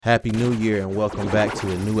Happy New Year and welcome back to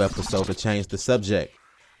a new episode of Change the Subject.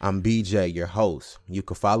 I'm BJ, your host. You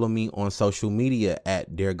can follow me on social media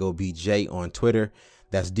at DereGoBJ on Twitter.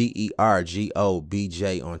 That's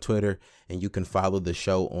DERGOBJ on Twitter. And you can follow the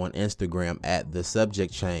show on Instagram at The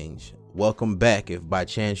Subject Change. Welcome back. If by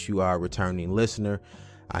chance you are a returning listener,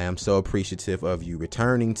 I am so appreciative of you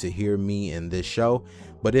returning to hear me in this show.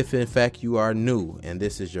 But if in fact you are new and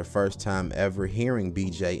this is your first time ever hearing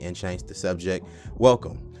BJ and Change the Subject,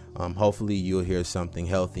 welcome. Hopefully you'll hear something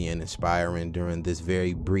healthy and inspiring during this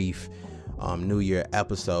very brief New Year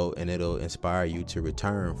episode, and it'll inspire you to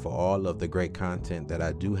return for all of the great content that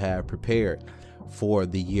I do have prepared for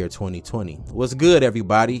the year 2020. What's good,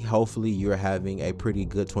 everybody? Hopefully you're having a pretty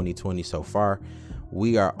good 2020 so far.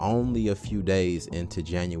 We are only a few days into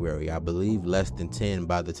January. I believe less than 10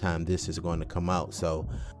 by the time this is going to come out. So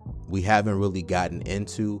we haven't really gotten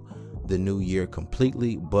into the new year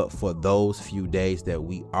completely, but for those few days that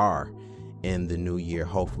we are in the new year,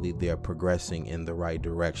 hopefully they're progressing in the right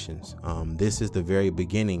directions. This is the very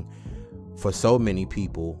beginning for so many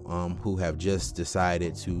people who have just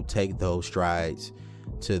decided to take those strides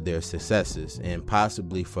to their successes, and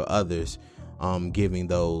possibly for others giving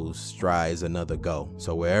those strides another go.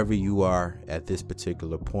 So wherever you are at this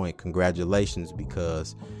particular point, congratulations,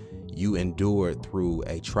 because you endured through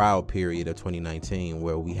a trial period of 2019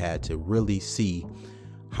 where we had to really see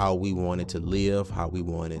how we wanted to live, how we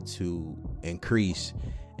wanted to increase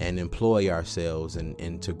and employ ourselves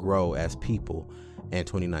and to grow as people in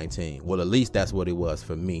 2019. Well, at least that's what it was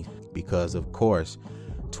for me, because of course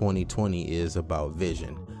 2020 is about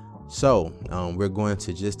vision. So we're going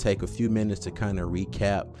to just take a few minutes to kind of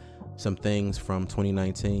recap some things from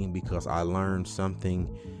 2019, because I learned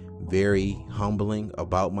something very humbling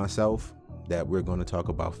about myself that we're going to talk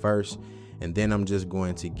about first. And then I'm just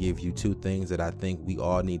going to give you two things that I think we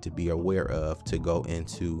all need to be aware of to go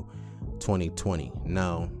into 2020.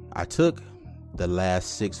 Now, I took the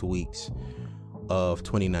last 6 weeks of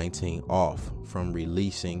 2019 off from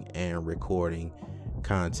releasing and recording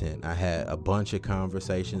content. I had a bunch of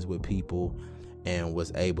conversations with people and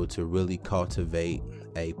was able to really cultivate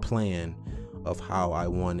a plan of how I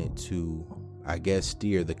wanted to, I guess,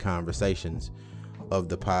 steer the conversations of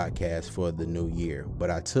the podcast for the new year. But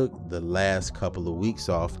I took the last couple of weeks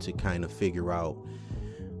off to kind of figure out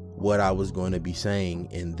what I was going to be saying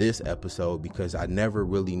in this episode, because I never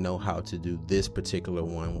really know how to do this particular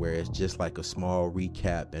one, where it's just like a small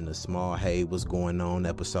recap and a small, hey, what's going on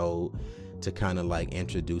episode, to kind of like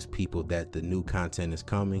introduce people that the new content is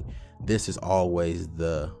coming. This is always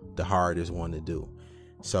the hardest one to do.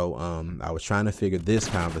 So I was trying to figure this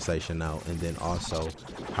conversation out, and then also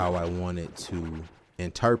how I wanted to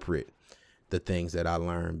interpret the things that I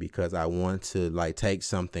learned, because I want to like take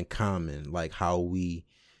something common, like how we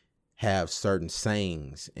have certain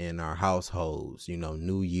sayings in our households, you know,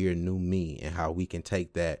 new year, new me, and how we can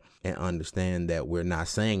take that and understand that we're not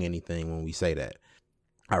saying anything when we say that.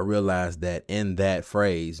 I realized that in that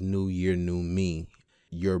phrase, new year, new me,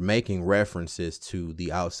 you're making references to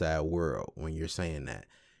the outside world when you're saying that.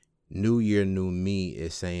 New year, new me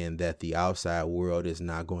is saying that the outside world is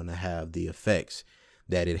not going to have the effects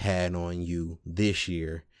that it had on you this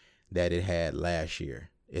year that it had last year.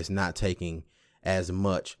 It's not taking as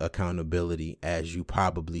much accountability as you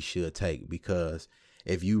probably should take, because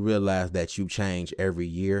if you realize that you change every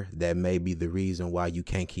year, that may be the reason why you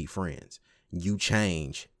can't keep friends. You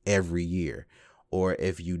change every year. Or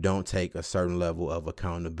if you don't take a certain level of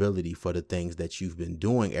accountability for the things that you've been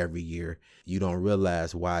doing every year, you don't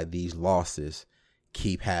realize why these losses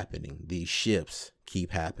keep happening. These shifts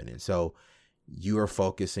keep happening. So you are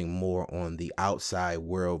focusing more on the outside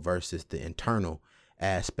world versus the internal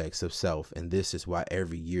aspects of self. And this is why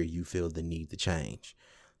every year you feel the need to change.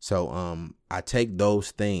 So I take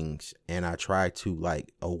those things and I try to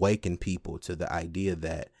like awaken people to the idea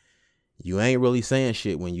that you ain't really saying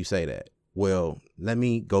shit when you say that. Well, let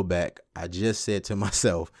me go back. I just said to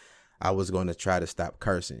myself, I was going to try to stop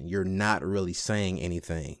cursing. You're not really saying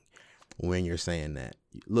anything when you're saying that.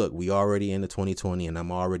 Look, we already into 2020 and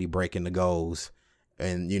I'm already breaking the goals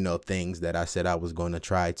and, you know, things that I said I was going to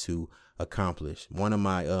try to accomplish. One of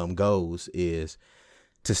my goals is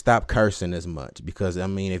to stop cursing as much, because, I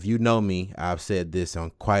mean, if you know me, I've said this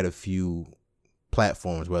on quite a few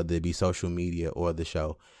platforms, whether it be social media or the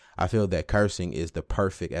show. I feel that cursing is the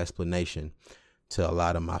perfect explanation to a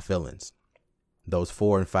lot of my feelings. Those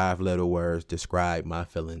 4 and 5 letter words describe my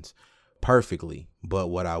feelings perfectly. But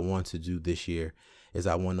what I want to do this year is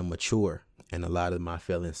I want to mature in a lot of my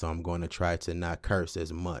feelings. So I'm going to try to not curse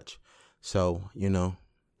as much. So, you know,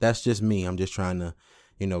 that's just me. I'm just trying to,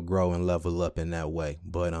 grow and level up in that way.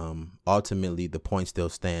 But ultimately, the point still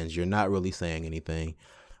stands. You're not really saying anything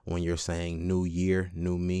when you're saying new year,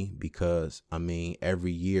 new me, because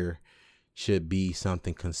every year should be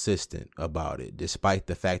something consistent about it. Despite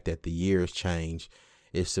the fact that the years change,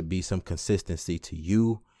 it should be some consistency to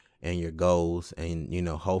you and your goals, and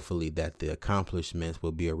hopefully that the accomplishments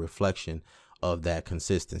will be a reflection of that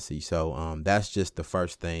consistency. So that's just the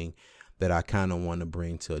first thing that I kind of want to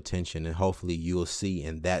bring to attention, and hopefully you'll see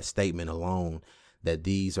in that statement alone that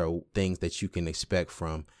these are things that you can expect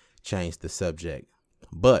from Change the Subject.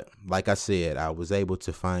 But like I said, I was able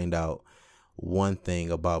to find out one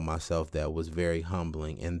thing about myself that was very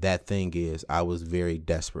humbling, and that thing is I was very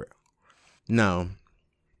desperate. Now,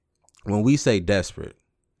 when we say desperate,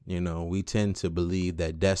 we tend to believe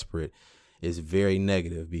that desperate is very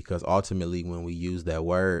negative, because ultimately when we use that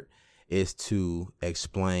word, it's to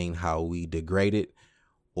explain how we degraded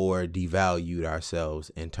or devalued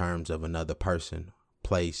ourselves in terms of another person,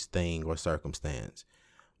 place, thing, or circumstance.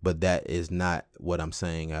 But that is not what I'm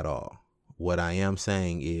saying at all. What I am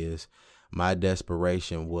saying is my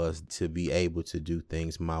desperation was to be able to do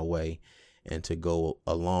things my way and to go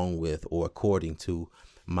along with or according to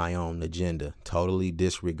my own agenda, totally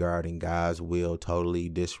disregarding God's will, totally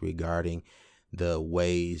disregarding the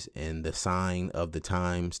ways and the sign of the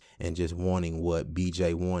times, and just wanting what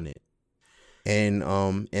BJ wanted. And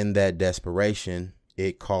in that desperation,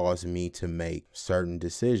 it caused me to make certain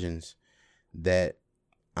decisions that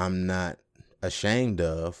I'm not ashamed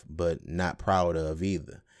of, but not proud of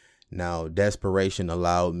either. Now, desperation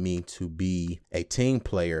allowed me to be a team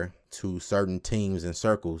player to certain teams and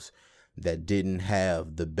circles that didn't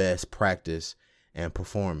have the best practice and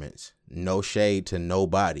performance. No shade to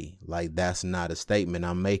nobody. Like, that's not a statement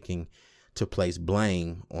I'm making to place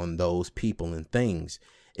blame on those people and things.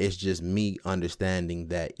 It's just me understanding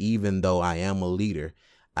that even though I am a leader,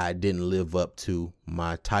 I didn't live up to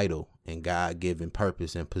my title and God-given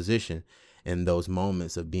purpose and position in those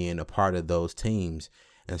moments of being a part of those teams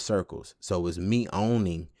and circles. So it's me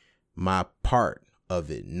owning my part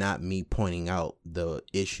of it, not me pointing out the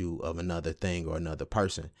issue of another thing or another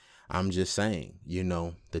person. I'm just saying,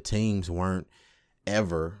 the teams weren't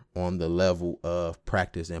ever on the level of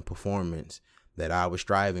practice and performance that I was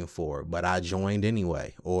striving for, but I joined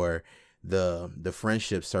anyway. Or the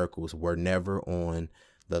friendship circles were never on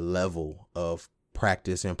the level of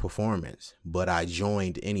practice and performance, but I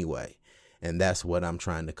joined anyway. And that's what I'm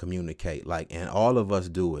trying to communicate. And all of us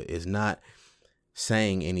do it. It's not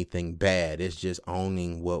saying anything bad. It's just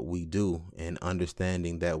owning what we do and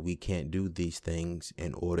understanding that we can't do these things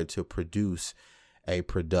in order to produce a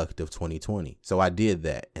productive 2020. So I did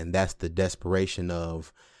that. And that's the desperation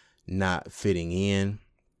of not fitting in.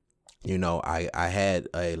 I had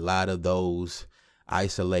a lot of those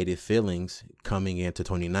isolated feelings coming into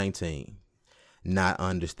 2019, not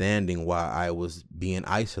understanding why I was being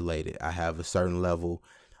isolated. I have a certain level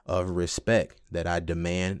of respect that I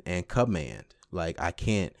demand and command. I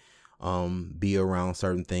can't be around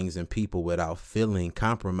certain things and people without feeling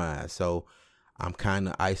compromised. So I'm kind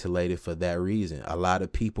of isolated for that reason. A lot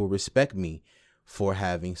of people respect me for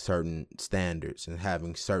having certain standards and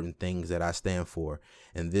having certain things that I stand for.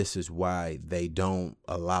 And this is why they don't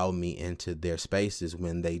allow me into their spaces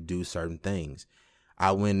when they do certain things.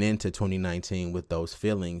 I went into 2019 with those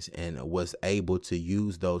feelings and was able to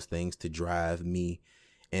use those things to drive me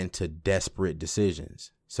into desperate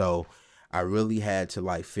decisions. So I really had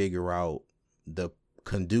to figure out the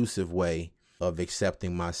conducive way of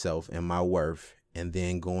accepting myself and my worth, and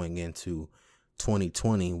then going into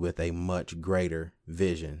 2020 with a much greater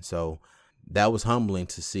vision. So that was humbling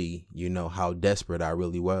to see, how desperate I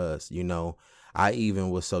really was. I even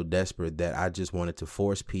was so desperate that I just wanted to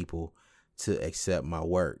force people to accept my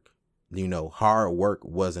work. Hard work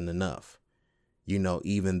wasn't enough,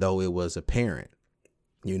 even though it was apparent,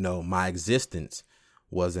 my existence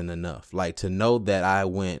wasn't enough. To know that I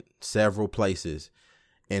went several places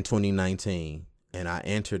in 2019 and I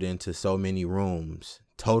entered into so many rooms,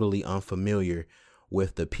 totally unfamiliar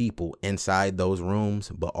with the people inside those rooms,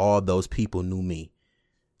 but all those people knew me.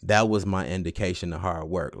 That was my indication of hard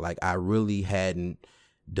work. I really hadn't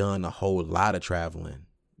done a whole lot of traveling.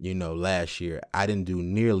 Last year, I didn't do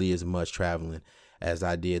nearly as much traveling as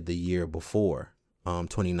I did the year before,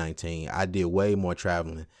 2019. I did way more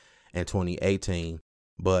traveling in 2018.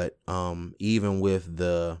 But even with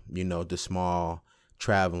the small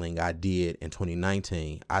traveling I did in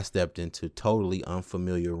 2019, I stepped into totally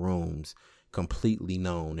unfamiliar rooms, completely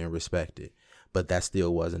known and respected. But that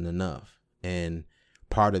still wasn't enough. And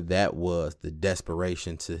part of that was the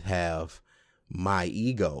desperation to have my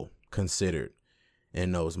ego considered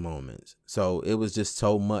in those moments. So it was just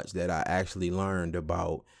so much that I actually learned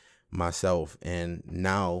about myself. And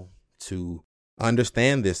now to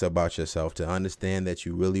understand this about yourself, to understand that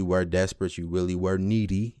you really were desperate, you really were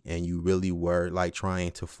needy, and you really were like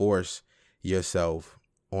trying to force yourself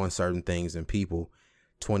on certain things and people.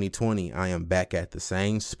 2020, I am back at the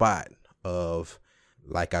same spot of,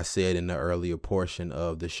 like I said in the earlier portion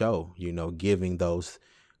of the show, giving those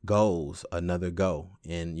goals another go,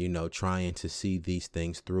 and, trying to see these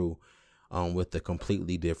things through with a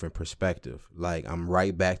completely different perspective. Like, I'm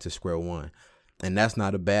right back to square one. And that's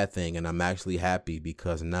not a bad thing. And I'm actually happy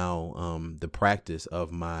because now the practice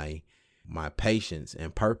of my patience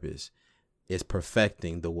and purpose is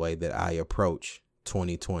perfecting the way that I approach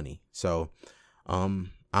 2020. So I'm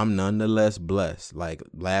nonetheless blessed. Like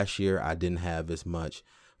last year, I didn't have as much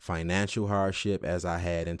financial hardship as I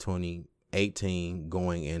had in 2018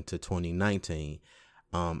 going into 2019.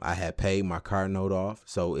 I had paid my car note off.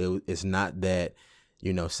 So it's not that,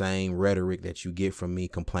 same rhetoric that you get from me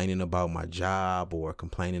complaining about my job or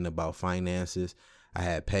complaining about finances. I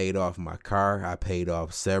had paid off my car. I paid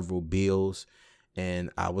off several bills, and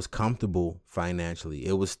I was comfortable financially.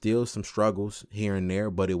 It was still some struggles here and there,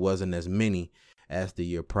 but it wasn't as many as the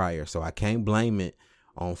year prior. So I can't blame it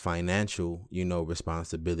on financial,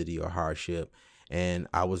 responsibility or hardship. And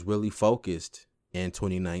I was really focused in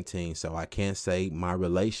 2019. So I can't say my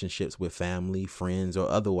relationships with family, friends, or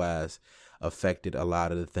otherwise affected a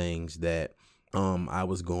lot of the things that I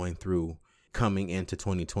was going through coming into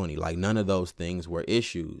 2020. Like none of those things were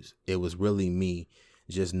issues. It was really me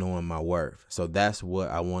just knowing my worth. So that's what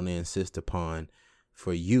I want to insist upon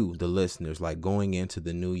for you, the listeners, like going into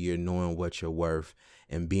the new year, knowing what you're worth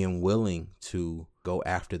and being willing to go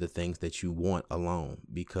after the things that you want alone,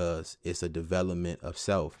 because it's a development of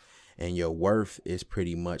self, and your worth is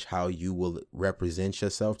pretty much how you will represent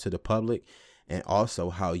yourself to the public, and also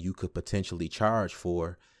how you could potentially charge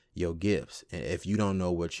for your gifts. And if you don't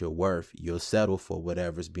know what you're worth, you'll settle for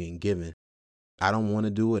whatever's being given. I don't want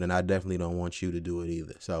to do it, and I definitely don't want you to do it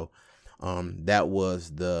either. So that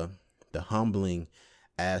was the humbling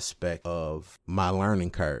aspect of my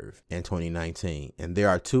learning curve in 2019. And there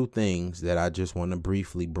are two things that I just want to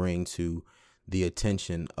briefly bring to the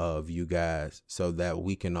attention of you guys so that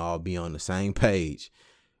we can all be on the same page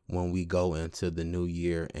when we go into the new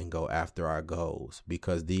year and go after our goals,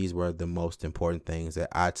 because these were the most important things that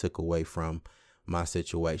I took away from my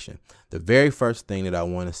situation. The very first thing that I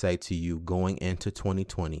want to say to you going into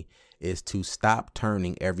 2020 is to stop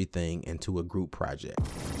turning everything into a group project,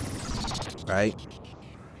 right?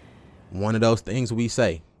 One of those things we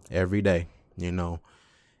say every day,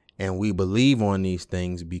 and we believe on these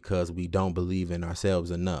things because we don't believe in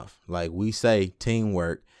ourselves enough. Like we say,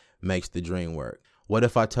 teamwork makes the dream work. What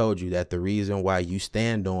if I told you that the reason why you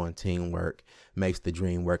stand on teamwork makes the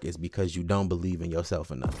dream work is because you don't believe in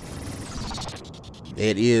yourself enough?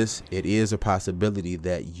 It is a possibility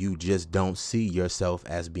that you just don't see yourself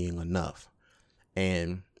as being enough.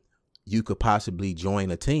 And you could possibly join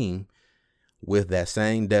a team with that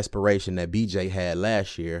same desperation that BJ had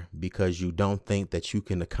last year because you don't think that you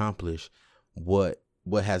can accomplish what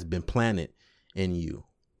has been planted in you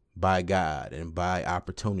by God and by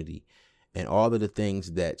opportunity and all of the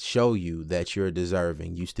things that show you that you're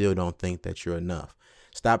deserving. You still don't think that you're enough.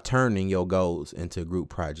 Stop turning your goals into group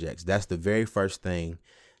projects. That's the very first thing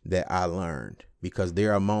that I learned, because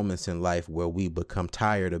there are moments in life where we become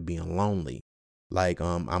tired of being lonely. Like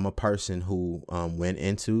I'm a person who went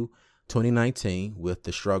into 2019 with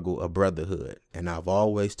the struggle of brotherhood. And I've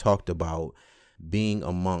always talked about being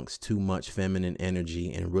amongst too much feminine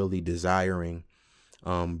energy and really desiring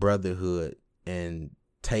brotherhood and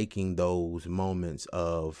taking those moments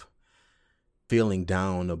of feeling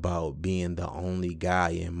down about being the only guy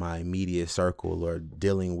in my immediate circle or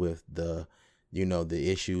dealing with the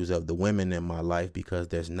issues of the women in my life because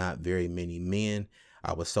there's not very many men.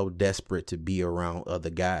 I was so desperate to be around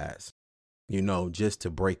other guys, just to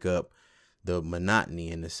break up the monotony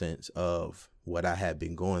in the sense of what I had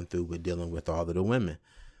been going through with dealing with all of the women.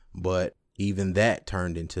 But even that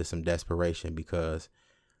turned into some desperation because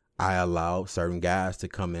I allowed certain guys to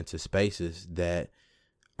come into spaces that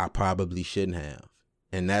I probably shouldn't have.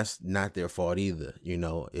 And that's not their fault either.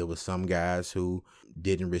 It was some guys who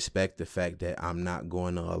didn't respect the fact that I'm not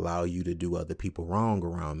going to allow you to do other people wrong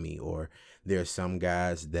around me. Or there's some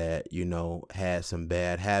guys that, had some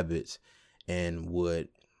bad habits and would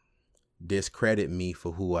discredit me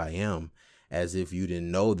for who I am as if you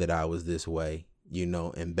didn't know that I was this way,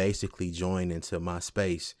 and basically join into my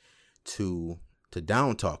space to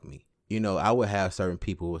down talk me. I would have certain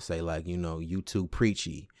people would say like, you too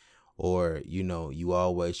preachy, or, you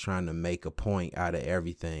always trying to make a point out of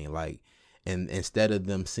everything. Like, and instead of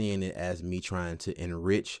them seeing it as me trying to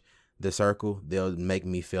enrich the circle, they'll make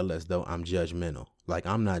me feel as though I'm judgmental. Like,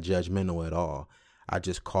 I'm not judgmental at all. I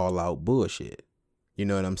just call out bullshit. You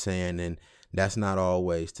know what I'm saying? And that's not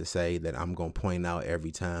always to say that I'm going to point out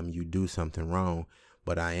every time you do something wrong,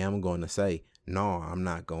 but I am going to say, no, I'm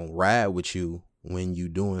not going to ride with you when you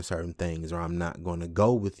doing certain things, or I'm not going to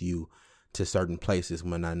go with you to certain places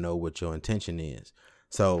when I know what your intention is.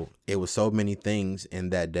 So it was so many things in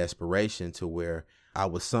that desperation to where I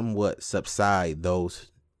would somewhat subside those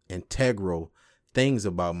integral things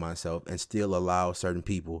about myself and still allow certain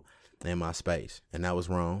people in my space. And that was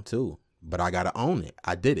wrong too. But I got to own it.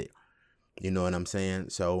 I did it. You know what I'm saying?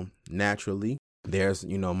 So naturally, there's,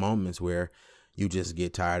 moments where you just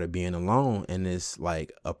get tired of being alone. And it's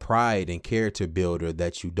like a pride and character builder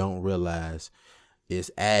that you don't realize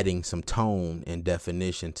is adding some tone and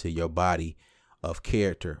definition to your body of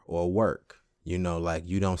character or work. Like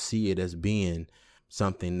you don't see it as being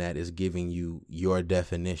something that is giving you your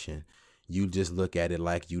definition. You just look at it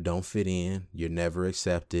like you don't fit in, you're never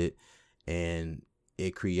accepted, and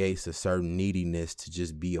it creates a certain neediness to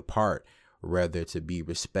just be a part, rather to be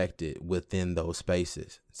respected within those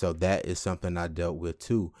spaces. So that is something I dealt with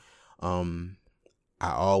too. I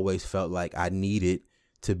always felt like I needed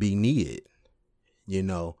to be needed,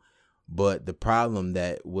 but the problem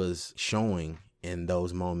that was showing in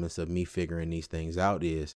those moments of me figuring these things out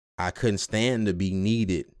is I couldn't stand to be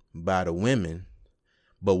needed by the women,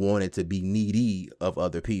 but wanted to be needy of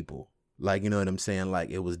other people. Like, you know what I'm saying? Like,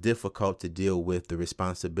 it was difficult to deal with the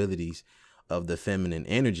responsibilities of the feminine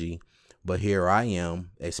energy, but here I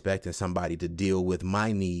am expecting somebody to deal with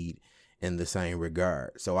my need in the same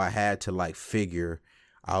regard. So I had to figure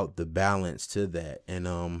out the balance to that.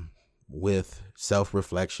 And with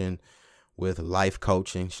self-reflection, with life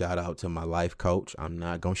coaching, shout out to my life coach. I'm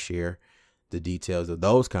not going to share the details of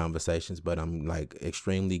those conversations, but I'm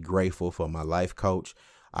extremely grateful for my life coach.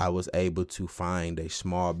 I was able to find a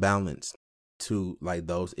small balance to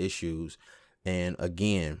those issues. And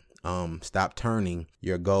again, stop turning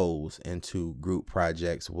your goals into group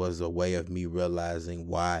projects was a way of me realizing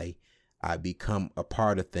why I become a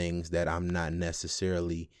part of things that I'm not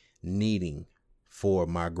necessarily needing for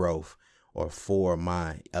my growth or for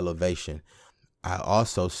my elevation. I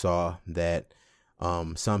also saw that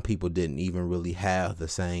some people didn't even really have the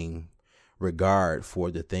same regard for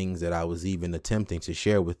the things that I was even attempting to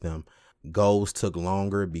share with them. Goals took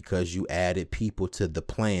longer because you added people to the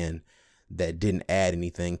plan that didn't add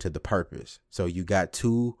anything to the purpose. So you got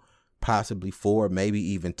 2, possibly 4, maybe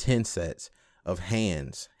even 10 sets of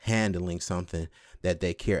hands handling something that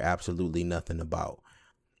they care absolutely nothing about.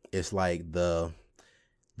 It's like the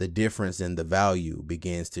difference in the value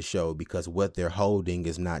begins to show because what they're holding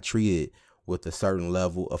is not treated with a certain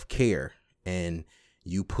level of care. And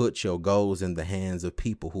you put your goals in the hands of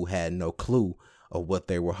people who had no clue of what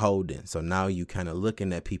they were holding. So now you kind of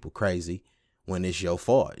looking at people crazy when it's your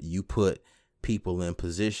fault. You put people in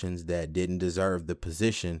positions that didn't deserve the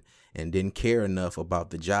position and didn't care enough about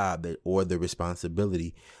the job or the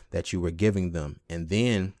responsibility that you were giving them. And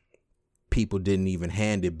then people didn't even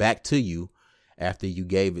hand it back to you after you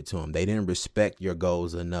gave it to them. They didn't respect your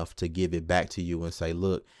goals enough to give it back to you and say,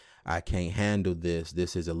 look, I can't handle this.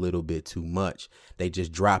 This is a little bit too much. They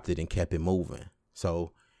just dropped it and kept it moving.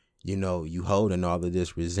 So, you holding all of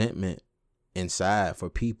this resentment inside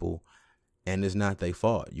for people, and it's not their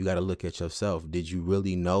fault. You got to look at yourself. Did you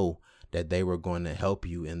really know that they were going to help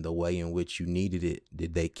you in the way in which you needed it?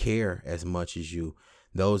 Did they care as much as you?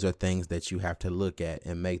 Those are things that you have to look at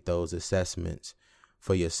and make those assessments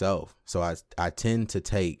for yourself. So I tend to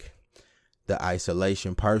take the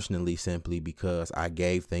isolation personally simply because I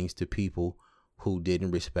gave things to people who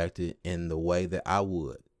didn't respect it in the way that I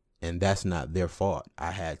would. And that's not their fault.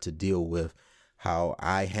 I had to deal with how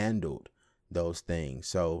I handled those things.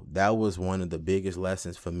 So that was one of the biggest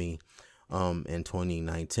lessons for me in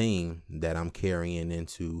 2019 that I'm carrying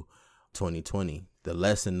into 2020. The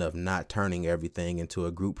lesson of not turning everything into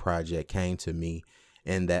a group project came to me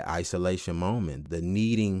in that isolation moment. The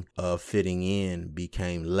needing of fitting in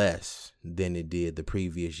became less than it did the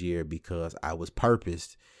previous year because I was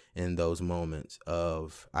purposed in those moments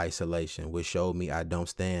of isolation, which showed me I don't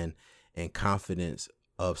stand in confidence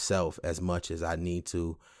of self as much as I need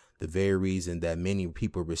to. The very reason that many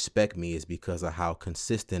people respect me is because of how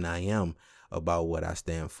consistent I am about what I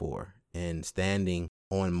stand for. And standing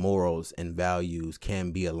on morals and values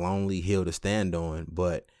can be a lonely hill to stand on,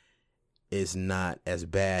 but it's not as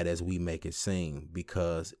bad as we make it seem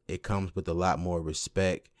because it comes with a lot more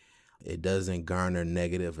respect. It doesn't garner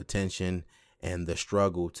negative attention, And the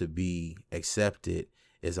struggle to be accepted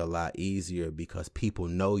is a lot easier because people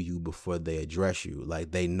know you before they address you.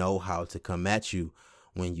 Like, they know how to come at you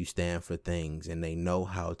when you stand for things, and they know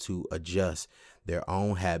how to adjust their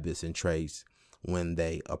own habits and traits when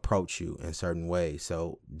they approach you in certain ways.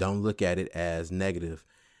 So don't look at it as negative,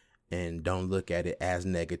 and don't look at it as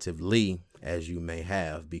negatively as you may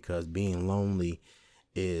have, because being lonely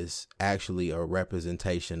is actually a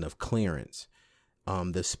representation of clearance,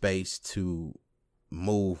 the space to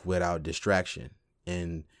move without distraction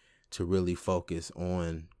and to really focus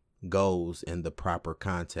on goals in the proper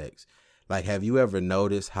context. Like, have you ever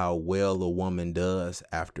noticed how well a woman does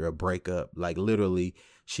after a breakup? Like, literally,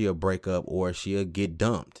 she'll break up or she'll get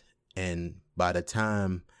dumped. And by the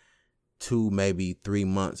time 2, maybe 3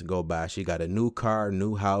 months go by, she got a new car,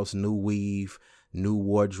 new house, new weave, new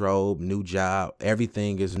wardrobe, new job.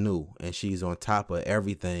 Everything is new. And she's on top of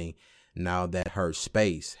everything now that her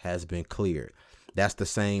space has been cleared. That's the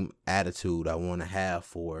same attitude I want to have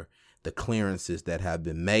for the clearances that have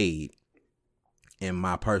been made in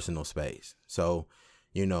my personal space. So,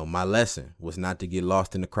 my lesson was not to get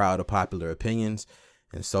lost in the crowd of popular opinions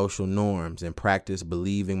and social norms, and practice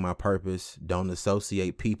believing my purpose. Don't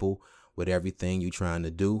associate people with everything you're trying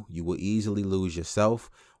to do. You will easily lose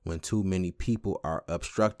yourself when too many people are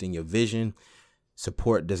obstructing your vision.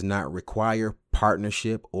 Support does not require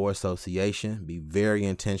partnership or association. Be very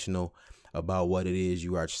intentional about what it is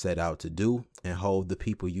you are set out to do, and hold the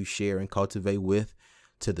people you share and cultivate with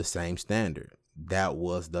to the same standard. That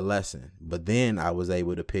was the lesson. But then I was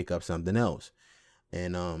able to pick up something else.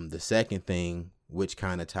 And the second thing, which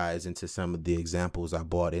kind of ties into some of the examples I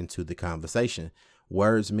brought into the conversation,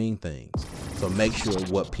 words mean things. So make sure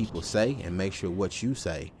what people say and make sure what you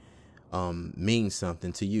say means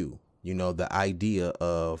something to you. The idea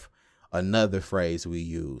of another phrase we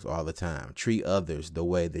use all the time, treat others the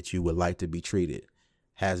way that you would like to be treated,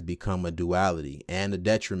 has become a duality and a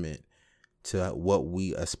detriment to what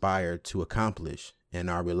we aspire to accomplish in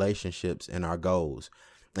our relationships and our goals.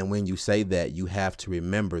 And when you say that, you have to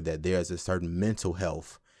remember that there's a certain mental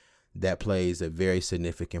health that plays a very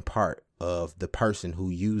significant part of the person who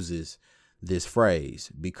uses this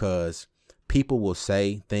phrase, because people will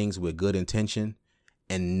say things with good intention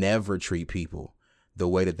and never treat people the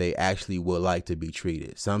way that they actually would like to be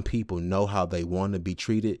treated. Some people know how they want to be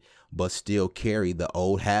treated, but still carry the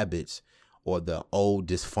old habits or the old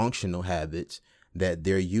dysfunctional habits that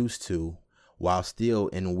they're used to, while still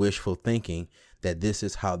in wishful thinking that this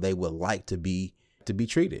is how they would like to be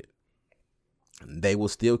treated. They will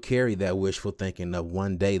still carry that wishful thinking of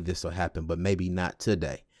one day this will happen, but maybe not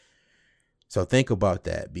today. So think about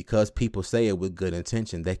that. Because people say it with good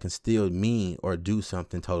intention, they can still mean or do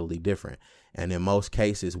something totally different. And in most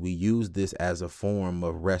cases, we use this as a form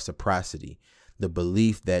of reciprocity, the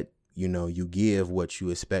belief that, you give what you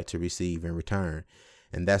expect to receive in return.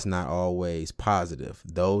 And that's not always positive.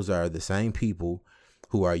 Those are the same people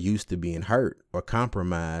who are used to being hurt or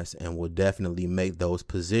compromised, and will definitely make those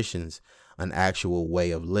positions an actual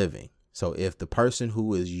way of living. So if the person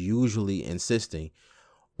who is usually insisting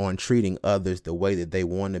on treating others the way that they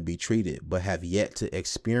want to be treated, but have yet to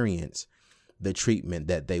experience the treatment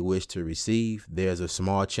that they wish to receive, there's a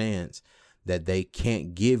small chance that they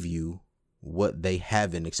can't give you what they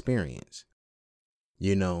haven't experienced.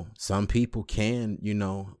 Some people can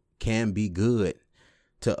be good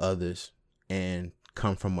to others and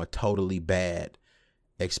come from a totally bad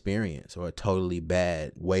experience or a totally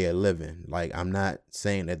bad way of living. Like, I'm not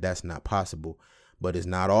saying that that's not possible, but it's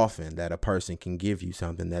not often that a person can give you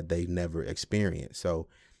something that they've never experienced. So,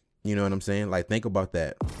 you know what I'm saying? Like, think about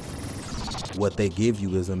that. What they give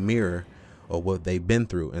you is a mirror of what they've been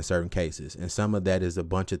through in certain cases. And some of that is a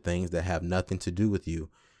bunch of things that have nothing to do with you,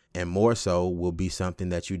 and more so will be something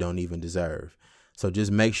that you don't even deserve. So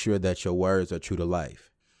just make sure that your words are true to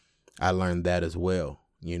life. I learned that as well.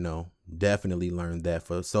 Definitely learned that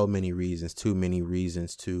for so many reasons, too many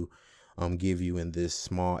reasons to give you in this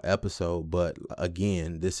small episode. But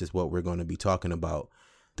again, this is what we're going to be talking about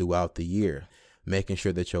throughout the year. Making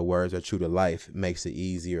sure that your words are true to life makes it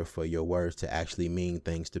easier for your words to actually mean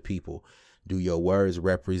things to people. Do your words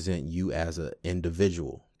represent you as an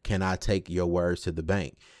individual? Can I take your words to the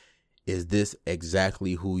bank? Is this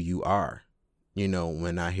exactly who you are?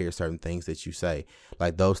 When I hear certain things that you say,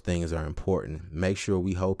 like, those things are important. Make sure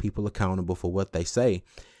we hold people accountable for what they say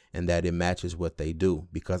and that it matches what they do,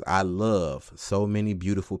 because I love so many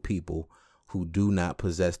beautiful people who do not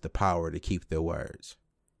possess the power to keep their words.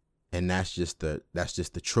 And that's just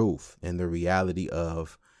the truth and the reality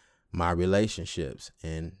of my relationships.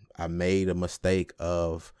 And I made a mistake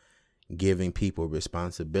of giving people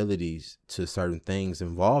responsibilities to certain things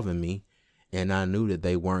involving me And I knew that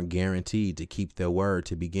they weren't guaranteed to keep their word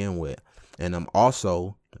to begin with. And I'm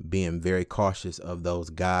also being very cautious of those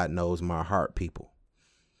God knows my heart people.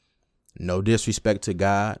 No disrespect to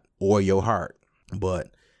God or your heart,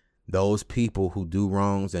 but those people who do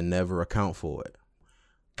wrongs and never account for it,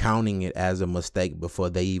 counting it as a mistake before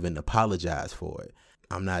they even apologize for it.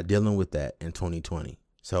 I'm not dealing with that in 2020.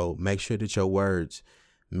 So make sure that your words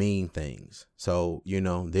mean things. So,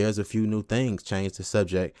 there's a few new things Change the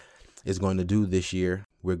Subject is going to do this year.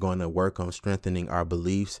 We're going to work on strengthening our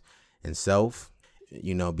beliefs in self,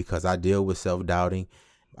 because I deal with self-doubting.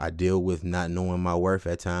 I deal with not knowing my worth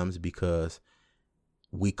at times because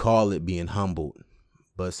we call it being humbled,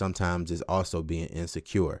 but sometimes it's also being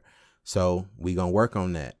insecure. So we're going to work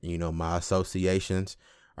on that. My associations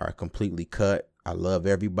are completely cut. I love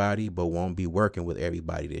everybody, but won't be working with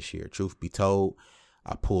everybody this year. Truth be told,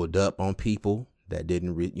 I pulled up on people that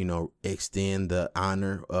didn't, extend the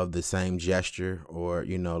honor of the same gesture, or,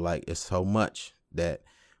 it's so much that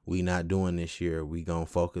we not doing this year. We going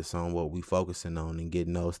to focus on what we focusing on and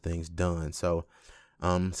getting those things done. So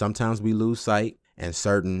sometimes we lose sight and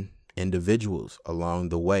certain individuals along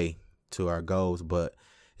the way to our goals, but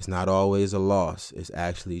it's not always a loss. It's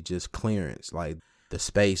actually just clearance, like the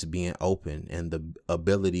space being open and the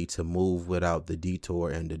ability to move without the detour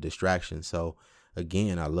and the distraction. So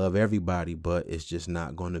again, I love everybody, but it's just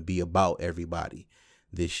not going to be about everybody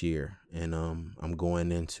this year. And I'm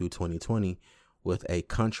going into 2020 with a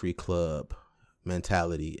country club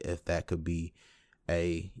mentality, if that could be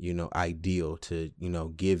a, ideal to,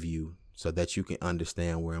 give you so that you can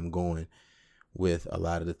understand where I'm going with a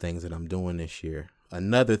lot of the things that I'm doing this year.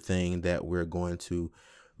 Another thing that we're going to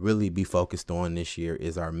really be focused on this year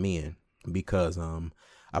is our men, because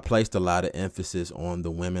I placed a lot of emphasis on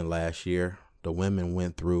the women last year. The women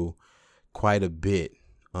went through quite a bit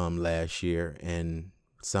last year, and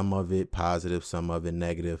some of it positive, some of it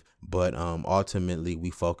negative. But ultimately,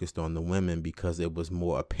 we focused on the women because it was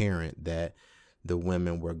more apparent that the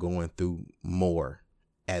women were going through more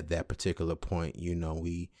at that particular point.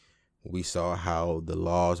 We saw how the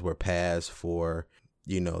laws were passed for,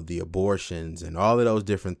 the abortions and all of those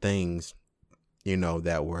different things,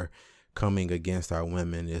 that were coming against our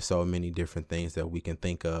women. There's so many different things that we can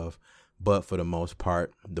think of. But for the most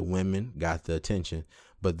part, the women got the attention.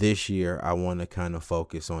 But this year, I want to kind of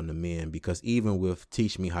focus on the men, because even with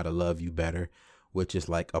Teach Me How to Love You Better, which is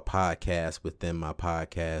like a podcast within my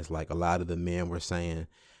podcast, like a lot of the men were saying,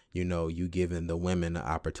 you giving the women the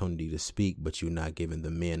opportunity to speak, but you're not giving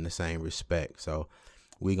the men the same respect. So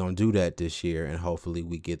we're going to do that this year, and hopefully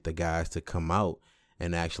we get the guys to come out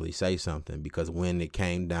and actually say something, because when it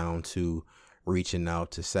came down to reaching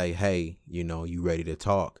out to say, hey, you ready to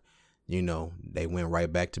talk, they went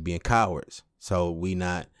right back to being cowards. So we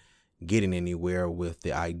not getting anywhere with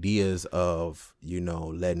the ideas of,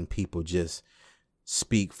 letting people just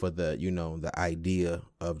speak for the, the idea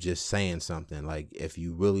of just saying something. Like, if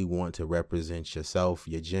you really want to represent yourself,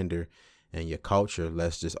 your gender, and your culture,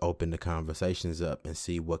 let's just open the conversations up and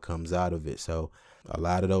see what comes out of it. So a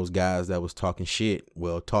lot of those guys that was talking shit,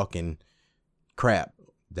 talking crap,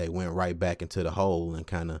 they went right back into the hole and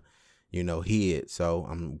kind of, hid. So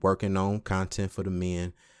I'm working on content for the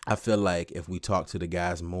men. I feel like if we talk to the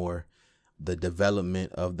guys more, the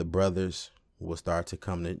development of the brothers will start to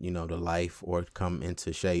come to, to life or come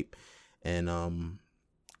into shape. And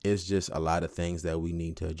it's just a lot of things that we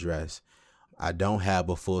need to address. I don't have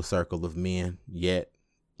a full circle of men yet,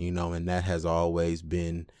 and that has always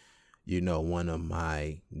been, one of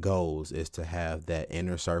my goals, is to have that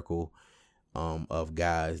inner circle of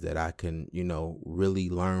guys that I can, really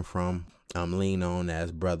learn from, lean on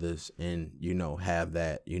as brothers, and, have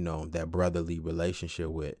that, that brotherly relationship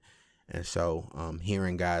with. And so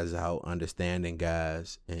hearing guys out, understanding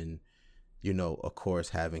guys, and, of course,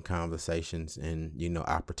 having conversations and,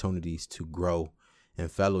 opportunities to grow and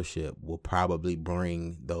fellowship will probably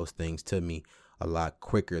bring those things to me a lot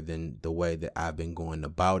quicker than the way that I've been going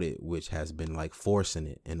about it, which has been like forcing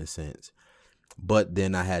it in a sense. But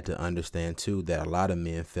then I had to understand too that a lot of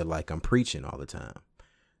men feel like I'm preaching all the time.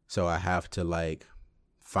 So I have to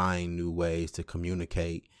find new ways to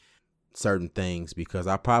communicate certain things, because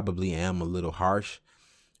I probably am a little harsh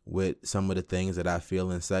with some of the things that I feel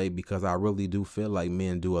and say, because I really do feel like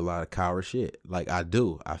men do a lot of coward shit. Like I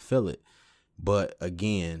feel it. But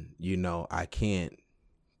again, I can't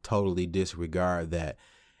totally disregard that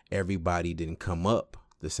everybody didn't come up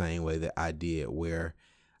the same way that I did, where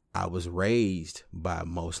I was raised by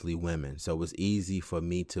mostly women. So it was easy for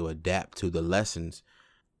me to adapt to the lessons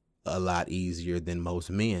a lot easier than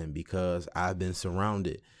most men, because I've been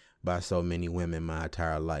surrounded by so many women my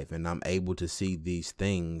entire life. And I'm able to see these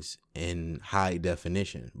things in high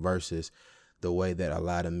definition versus the way that a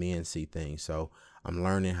lot of men see things. So I'm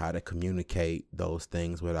learning how to communicate those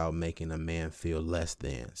things without making a man feel less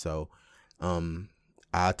than. So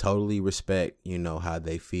I totally respect, how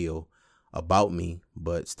they feel about me,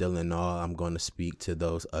 but still in all, I'm going to speak to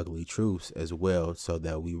those ugly truths as well so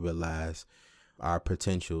that we realize our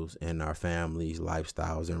potentials in our families,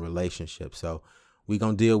 lifestyles, and relationships. So we're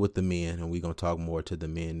going to deal with the men, and we're going to talk more to the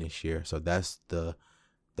men this year. So that's the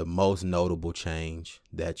most notable change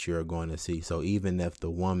that you're going to see. So even if the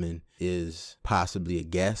woman is possibly a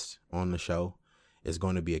guest on the show, it's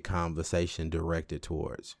going to be a conversation directed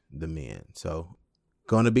towards the men. So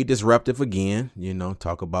going to be disruptive again,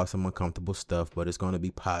 talk about some uncomfortable stuff, but it's going to be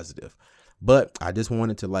positive. But I just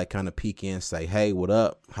wanted to kind of peek in and say, hey, what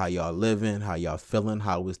up? How y'all living? How y'all feeling?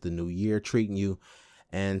 How is the new year treating you?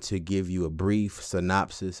 And to give you a brief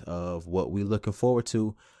synopsis of what we're looking forward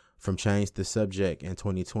to from Change the Subject in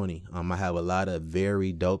 2020. I have a lot of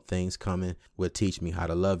very dope things coming with Teach Me How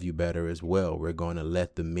to Love You Better as well. We're going to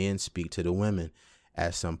let the men speak to the women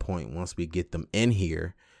at some point once we get them in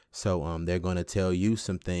here. So they're going to tell you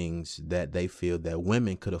some things that they feel that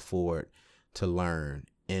women could afford to learn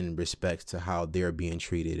in respects to how they're being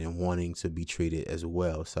treated and wanting to be treated as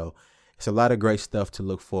well. So it's a lot of great stuff to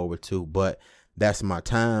look forward to, but that's my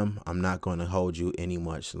time. I'm not going to hold you any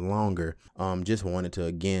much longer. Just wanted to,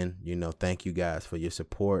 again, thank you guys for your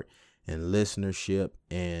support and listenership,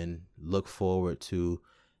 and look forward to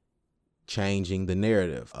changing the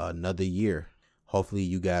narrative another year. Hopefully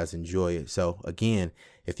you guys enjoy it. So again,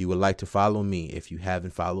 if you would like to follow me, if you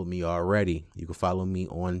haven't followed me already, you can follow me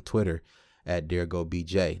on Twitter at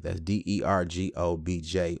DergoBJ. That's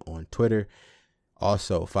DergoBJ on Twitter.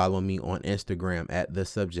 Also, follow me on Instagram at The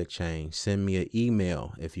Subject Change. Send me an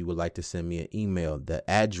email if you would like to send me an email. The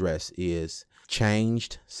address is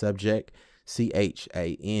changedsubject,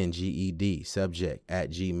 CHANGED, subject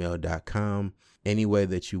 @gmail.com. Any way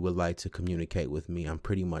that you would like to communicate with me, I'm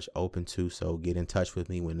pretty much open to. So get in touch with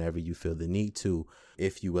me whenever you feel the need to.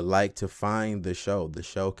 If you would like to find the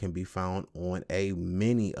show can be found on a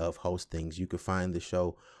many of hostings. You can find the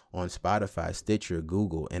show on Spotify, Stitcher,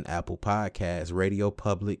 Google, and Apple Podcasts, Radio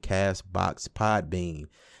Public, Castbox, Podbean,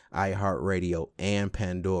 iHeartRadio, and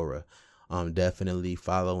Pandora. Definitely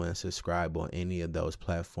follow and subscribe on any of those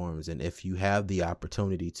platforms. And if you have the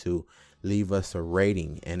opportunity to, leave us a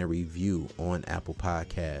rating and a review on Apple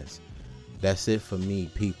Podcasts. That's it for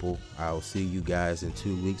me, people. I'll see you guys in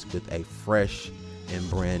 2 weeks with a fresh and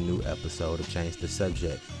brand new episode of Change the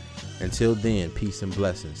Subject. Until then, peace and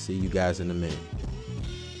blessings. See you guys in a minute.